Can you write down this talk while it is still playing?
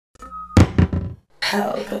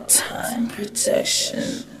Pelpa time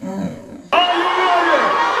protection. Are you ready?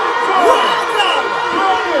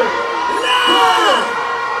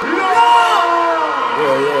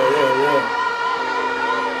 Yeah.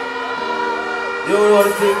 You know what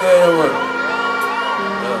the thing going on, man?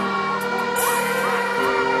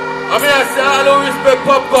 I mean, I say I don't respect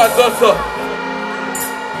popcorn, also.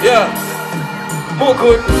 Yeah. More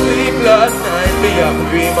couldn't sleep last night, me a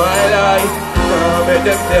free my life. Now make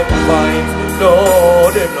them fight. No,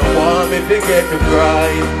 them no want me to get to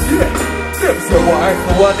cry. Yeah. Them say why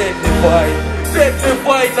so identify. Let me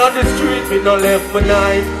fight on the street, me no left my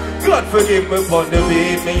night. God forgive me for the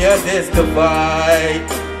beat, me a testify.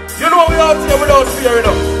 You know we out here without fear, you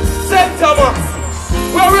know. St. Thomas,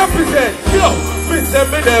 we represent, yo. Me say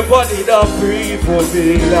me never did a free for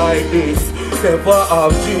be like this. Never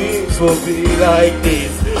have dreams for be like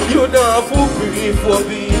this. You know for free for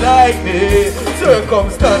be like this.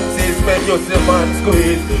 Circumstances make you see man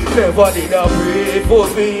squeeze. Never did a free for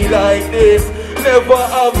be like this. Never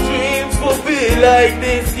have dreams for be like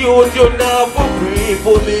this. You know for free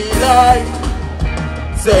for be like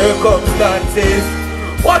circumstances.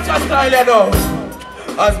 Watch your style, you know.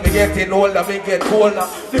 As me getting older, me get colder.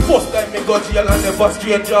 The first time me got jail and never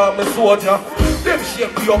stranger, me soldier. Them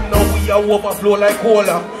shake me up now, we are overflow like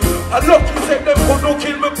cola. And lucky said them could no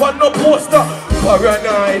kill me for no poster.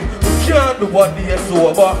 Paranoid, can't do what they is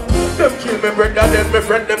over. Them kill me brother, then my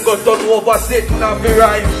friend them got done over. Sitting on the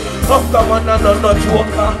rise, after man and no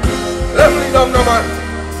joker. Let me down now man,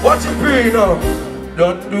 watch it pray now.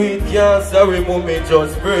 Don't do it, can't sorry mommy,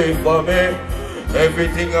 just pray for me.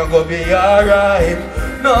 Everything a gonna be alright.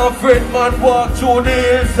 No afraid man walk through the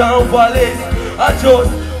hills and valleys. I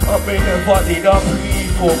mean never did a free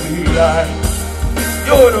for me like.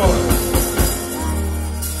 You know,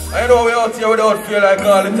 I know we out here without fear like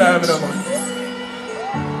all the time, you know man.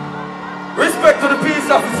 Respect to the peace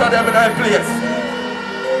officer them in our place.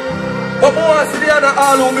 But more I see the other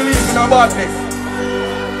all who believe in a badness.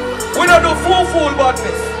 We don't do fool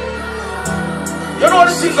badness. You know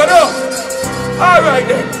the thing I do? Alright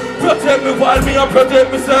then, protect me while me and protect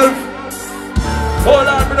myself. Hold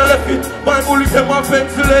on, me no left it. My bullet them a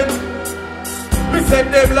penciling. Me send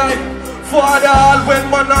them like Father all when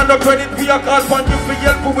man on the credit we a call for you for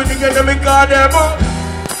help with the enemy call them up.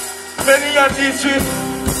 Many on these streets.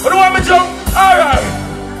 But do want me jump? Alright.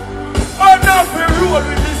 I'm not be roll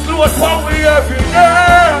with this load for we every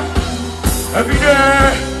day. Every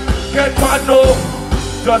day. Get mad now.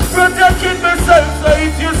 Just protecting myself so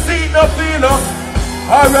if you see no feeler.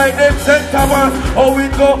 Alright then St. Thomas, how we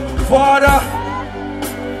go, Father?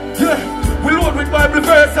 Yeah, we load with Bible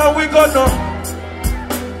verse and we go now.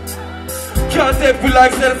 Can't take we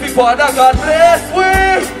like selfie, Father, God bless we.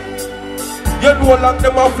 You know like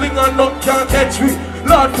them a fling and not can't catch we.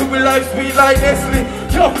 Lord, for we life sweet like Nestle.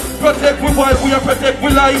 Yo, protect we while we are protect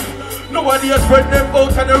we life. Nobody has spread them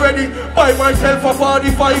out and ready. Buy myself a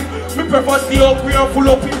 45. Me prefer stay up, we are full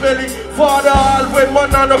up in belly. Father, all when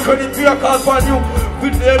man on the credit, we are called for you.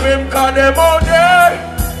 With them, call them out there.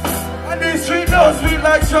 And the street now sweet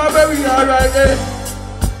like strawberry, alright there.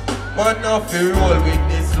 Man, now feel roll with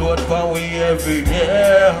this load for we every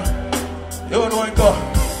day. You know it go.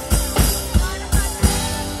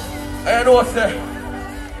 I know say,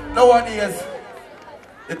 nowadays,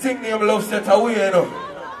 the thing name love set away, you know.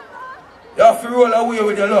 You have to roll away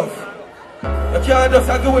with your love. You can't just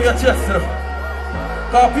give away your chest, you know.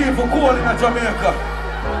 Because people cold in Jamaica.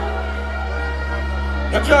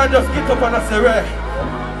 You can't just get up and say, right.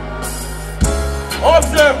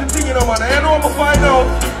 Observe the thing, you know, man. You know I'm going to find out.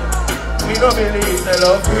 Me don't believe the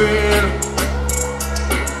love real.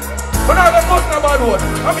 But now I'm not a bad word.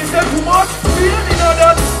 I mean, say too much. You know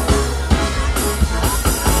that.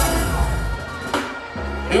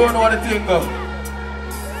 You don't know what the thing goes.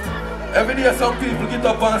 Every day some people get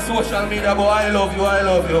up on social media about I love you, I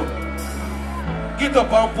love you. Get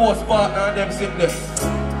up and post partner and them sing there.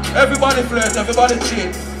 Everybody flirt, everybody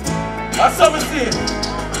cheat. That's how me see it.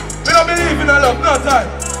 Me don't believe in a love, no time.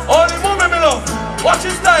 Only moment me love. Watch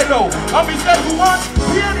his style now. And me say too much,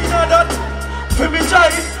 really know that. For me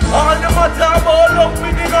choice, all the matter about love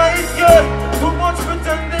me deny it, yeah. Too much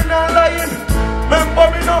pretending and lying.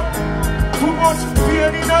 Remember me now. Too much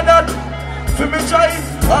pain in that. For me choice,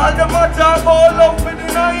 all the matter about love me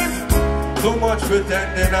deny it. Too much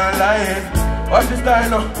pretending and lying. Watch the style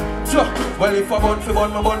now. Sure. Well if I bun for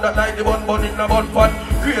bun, my bun that like the bun in a bun fat.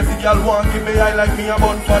 Crazy girl want give me eye like me a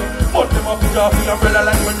bun fat. Bun them up with off the umbrella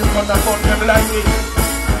like when the sun that bun them like me.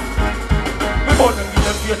 Me bun them give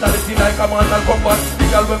them fatality like a mortal combat. The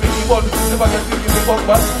girl when me the bun, never get to give me bun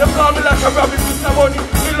back. Them call me like a rabbit with a bunny.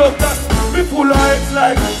 Me love that. Me full of eggs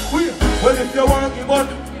like we. Well if you want give gun.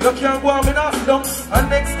 You can't go on me nasty down. And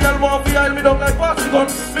next girl want to behind me down like party gun.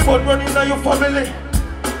 Me bun running in your family.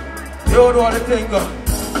 You know what the thing go.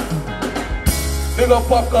 Big up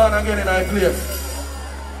popcorn again in our place.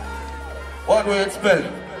 What do it spell?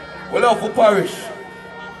 We love for parish.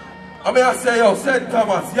 I mean I say yo, St.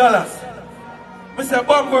 Thomas, Yalas. I say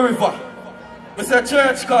Bamboo River. I say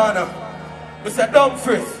Church Corner. I say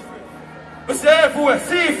Dumfries. I say everywhere,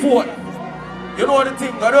 Seafood. You know the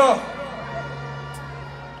thing I do?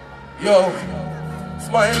 Yo,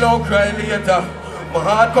 smile now, cry later. My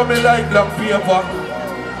heart coming like black paper.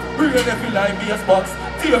 Brain heavy like bass box.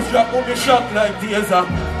 Tears drop on me shock like taser.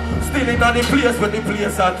 Still in the place when the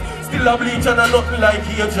place at. Still a bleach and a nothing like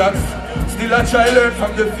Ajax. Still a try learn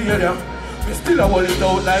from the failure. Me still a hold it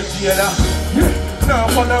out like jailer. Yeah. Now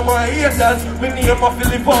follow my haters. Me name a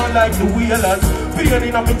Philip on like the whalers. Pain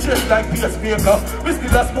in my chest like pacemaker. Me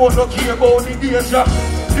still a smoke, no care about the danger.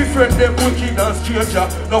 Different them wicked and stranger.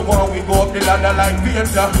 No one we go up the ladder like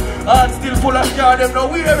painter. Heart still full of scar, them no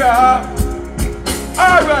wearer.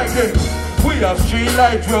 Alright then. We have street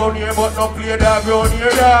lights round here, but no play dog round here,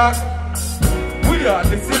 dog. We are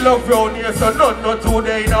the still love round here, so none not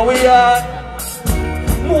today in our yard.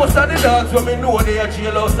 Most of the dogs when me know they are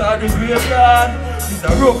jailhouse or the graveyard. It's a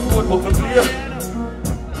rough road, but we play.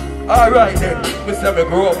 Alright then, me say me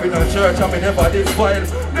grow up in a church and me never did spoil.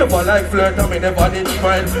 Never like flirt and me never did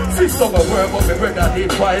smile. Sister go work but me brother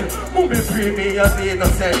did while. Mommy free me as the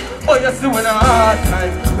innocent. Oh you see when a hard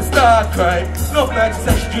time, me start crime. Enough like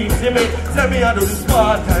sex dreams, see me, say me I do this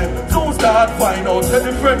part time. Soon start find out, say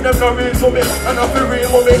the friend them not real to me. And I feel real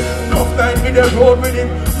with me. Enough night me they road with it.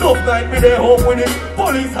 Enough night me they home with it.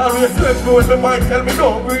 Police always search me when me mind tell me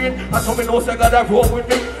don't breathe. And so me know say God a roll with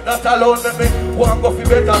me. That alone let me want go fi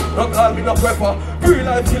better. Don't call me no prepper. Real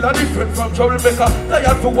life still a different from troublemaker.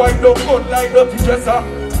 Tired to wind up gun like dirty dresser.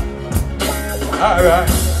 Alright,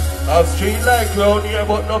 I've street like round here,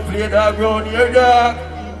 but no play dog round here, dog.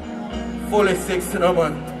 Fully 60 no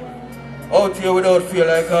man. Out here without feel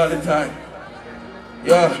like all the time.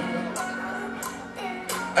 Yeah.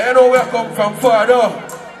 I know where I come from far though.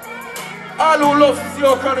 All who love to see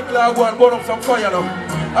our chronicle are going burn up some fire now.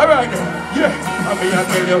 Alright then, yeah. I mean I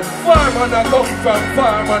tell you, far man I come from,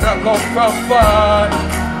 far man I come from far.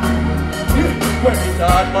 Yeah. When it's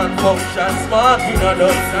hard man function smart, we no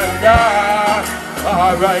dance and dance.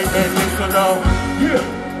 Alright then, listen now.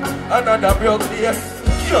 Yeah. Another broke day.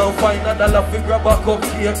 Can't find a dollar fi grab a cup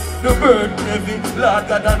here. The burden heavy, Lord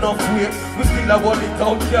God enough weight. We still a hold it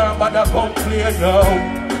out, can't bother come play, yo.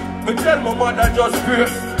 Me tell my mother just pray.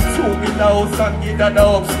 Show me the house and get that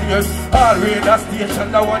upstairs. All radar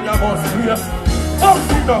station, the one you must hear. Up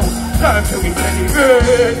now, time till we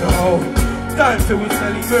celebrate now. Time till we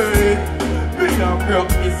celebrate. Me and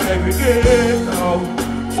broke me segregate now.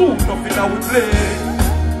 Food nothing I would play.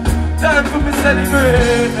 Time for me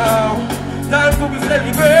celebrate now. Time for me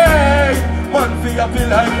celebrate. Man feel happy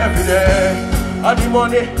like every day. And the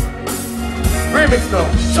money. Remix now.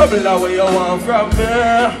 Trouble away you want from me.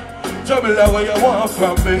 Trouble away you want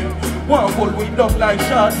from me. One pull wind up like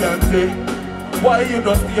shot and say. Why you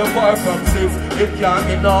not stay far from six? It can't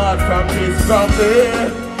get hard from this from me.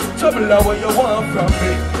 Trouble away you want from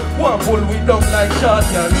me. One pull wind up like shot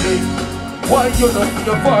and say. Why you not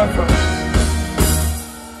stay far from me?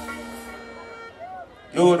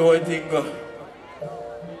 You know anything go.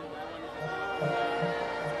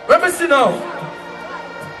 Let me see now.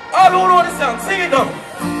 All who know the song, sing it now.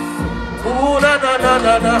 Ooh na na na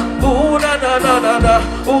na na, ooh na na na na na,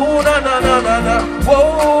 ooh na na na na na,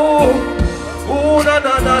 whoa. Ooh na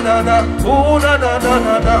na na na na, ooh na na na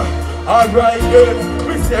na na. Alright then,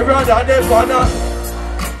 we say rather than fun.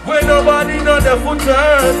 When nobody know the foot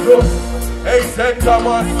turns go. Hey St.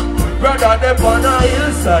 Thomas, rather than on a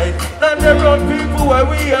hillside than they run people where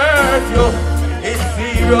we hurt you. It's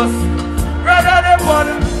serious, rather than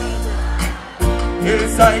on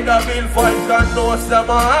hillside a bill fight and no some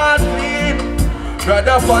heart clean.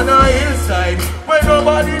 Rather on a hillside when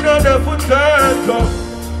nobody know the foot turns up.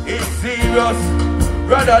 It's serious,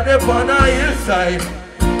 rather than on a hillside.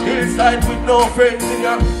 Hillside with no friends in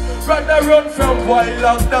ya. Rather run from wild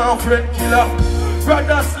lockdown friend killer.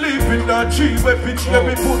 Rather sleep in a tree where picture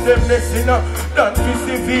we put them nest in ya. Than to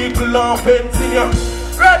see vehicle and fence in ya.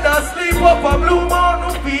 Rather sleep up a blue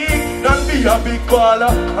mountain peak than be a big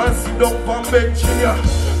baller and sit down from bench in ya.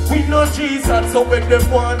 We know Jesus, so when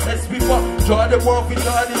them want test people, draw them one for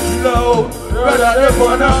draw this low. Rather them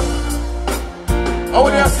wanna. And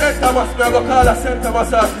when they are St. Thomas, me I go call a St.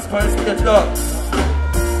 Thomas artist for the stage dog.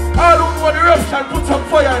 All who know the eruption, put some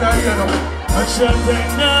fire in here now. I shall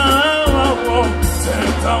take now,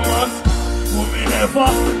 St. Thomas, who me never,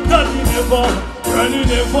 that he never. running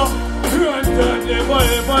never, run down never,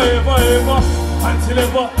 ever, until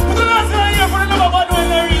ever. But the last thing I hear from the number bad one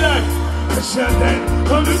in real life. And then,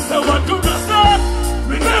 when we say what do not start,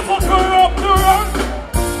 we never corrupt the wrong,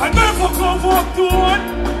 I never go walk to one.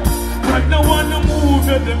 I don't want to move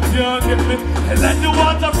it, them can't get me. And let the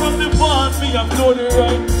water from the pond, me I'm bloody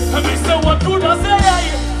right. And we say what do not say,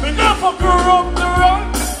 we never corrupt the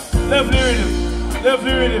wrong. Left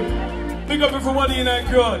rhythm. Big up everybody in that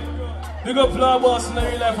crowd. Big up Flower Boss in the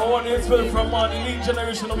real life. I want to expel from morning, League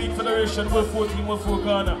Generation, a Week Federation, World 14, World 4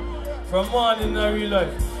 corner. From morning in the real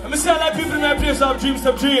life. Let me see a lot of people in my place have dreams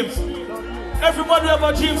of dreams. Everybody have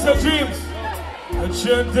a dreams of dreams. And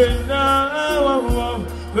chanting now,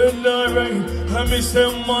 when I rain, I miss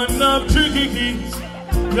them man up tricky keys.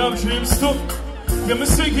 You have dreams too, you me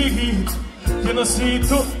see keys. You know see it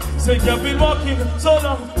too. Say you've been walking so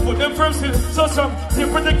long, put them firm still so strong. They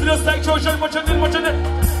protected us like Trojan, much of it.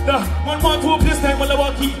 Nah, one man to a place time while I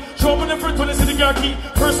walk key. Show me the front when I see the car key.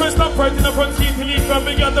 First one stop right in the front seat. He leave from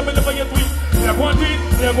me, got them in the fire tweet. They're going to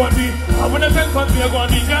they're going to I want to tell fans, they're going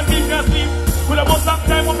to can't sleep. With a bus stop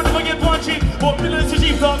time, I'm never get one cheat. But millions to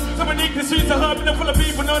cheap talk. So we need the streets are hard, full of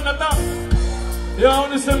people, none of that. Yeah, I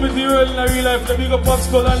want to send with the world in a real life. The bigger pop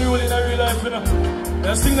skull and rule in a real life, you know.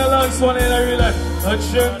 They sing the last one in a real life. I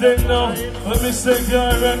change them now, let me say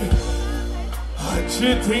Karen. I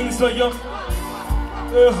cheat things for you.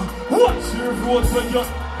 What's your vote for you? In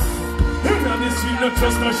the street, no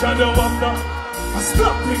trust, no shadow of that. I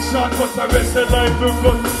stop big shot, but I rest the life of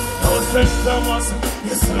good. I was St. Thomas,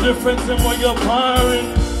 you see the friends and what you're firing.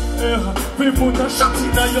 We put a shot in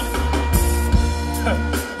you.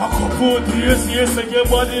 A couple of years, yes, I get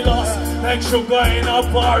body lost. Like sugar in a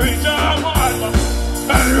porridge, and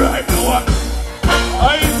right now what?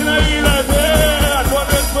 I ain't in a real life, yeah, I want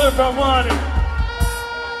to spell from morning.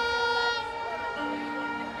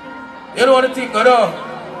 You know what I think, no?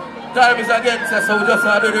 Time is against us, so we just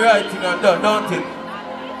have to do the right thing and done, don't it?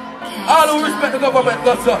 All who respect the government,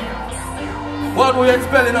 got so. What we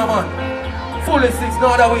expelling a man? Fully six,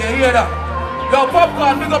 now that we hear that. Yo,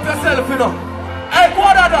 popcorn, pick up yourself, you know. Hey,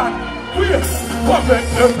 what are that? Wait, what make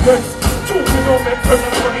them vex? Two, we don't make them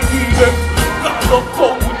money even. Got up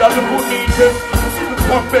cold with a little need them. See the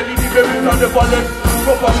pump belly, the berries on the ballet.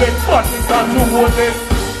 Government parties and two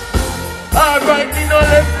honest. Alright, me no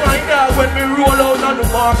left mind out when we roll out on the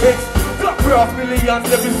market. Black off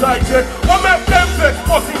millions every side check. What make them vex?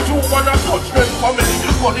 Pussy two wanna touch them family.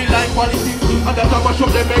 Money like quality. And that's how much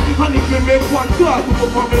of them make. And if we make one class to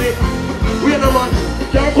the family. Wait a man,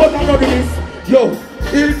 can't cut another this. Yo,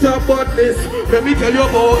 hilltop badness. Let me tell you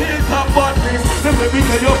about hilltop badness. Let me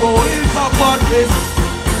tell you about hilltop badness.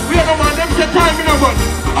 Wait a man, them say time in a man.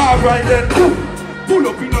 Alright then. Pull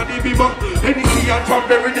up in on the beamer. Anything and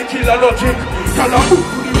Cranberry, the killer logic. Tell her who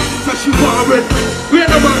put it so she want red. Wait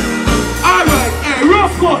a man. Alright, hey,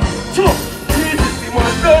 rough cut. Chop. This is the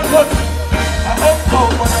man, don't touch. I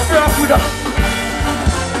uptown, man, I'm rough with her.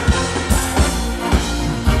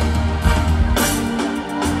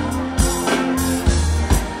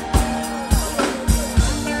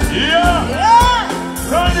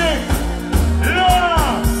 Yeah! Running!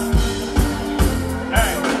 Yeah!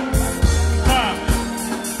 Hey! Come!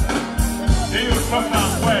 The youth from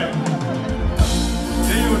that way.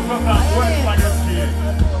 The youth from that way like a kid.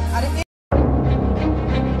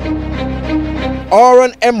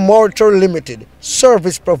 R&M Mortar Limited.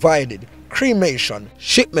 Service provided. Cremation.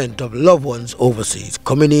 Shipment of loved ones overseas.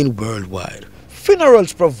 Coming in worldwide.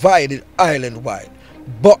 Funerals provided island-wide.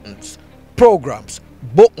 Buttons. Programs.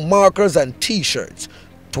 Bookmarkers and t-shirts,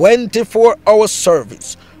 24-hour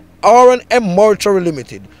service. R&M Mortuary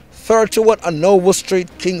Limited, 31 Anova Street,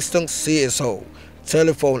 Kingston, CSO.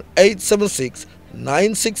 Telephone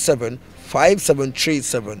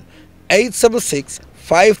 876-967-5737,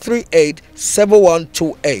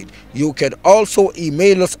 876-538-7128. You can also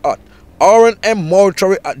email us at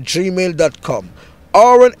rnmmortuary@gmail.com.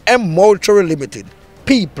 R&M Mortuary Limited,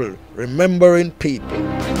 people remembering people.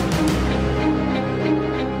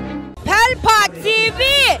 Pelpa TV!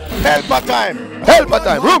 Pelpa time! Pelpa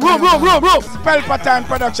time! Room! Pelpa time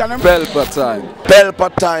production. Pelpa time! Pelpa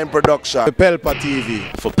time production. Pelpa TV.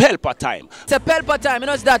 For Pelpa time. It's a Pelpa time, you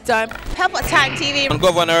know it's that time. Pelpa time TV. I'm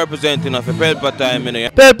governor representing of Pelpa time, you know.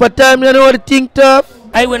 Pelpa time, you know what I think tough?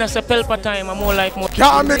 I when I say Pelpa time, I'm more like more.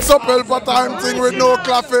 Can't mix up Pelpa time thing with no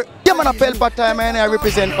coffee. Yeah, man, a Pelpa time, and I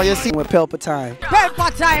represent for you. See, with Pelpa time.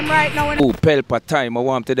 Pelpa time right now. Oh, Pelpa time, I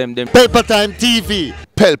want to them. Pelpa time TV.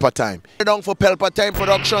 Pelpa time. Down for Pelpa time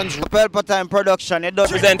productions. Pelpa time production. It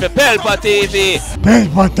does Represent for Pelpa TV.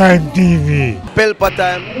 Pelpa time TV. Pelpa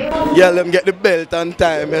time. Yeah, let them get the belt on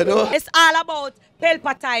time, you know. It's all about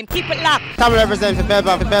Pelpa time. Keep it locked. Come represent for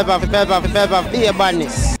Pelpa, be a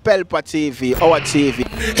badness. Pelpa TV, our TV.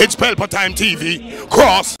 It's Pelpa Time TV.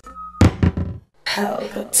 Cross.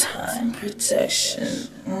 Pelpa time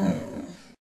protection.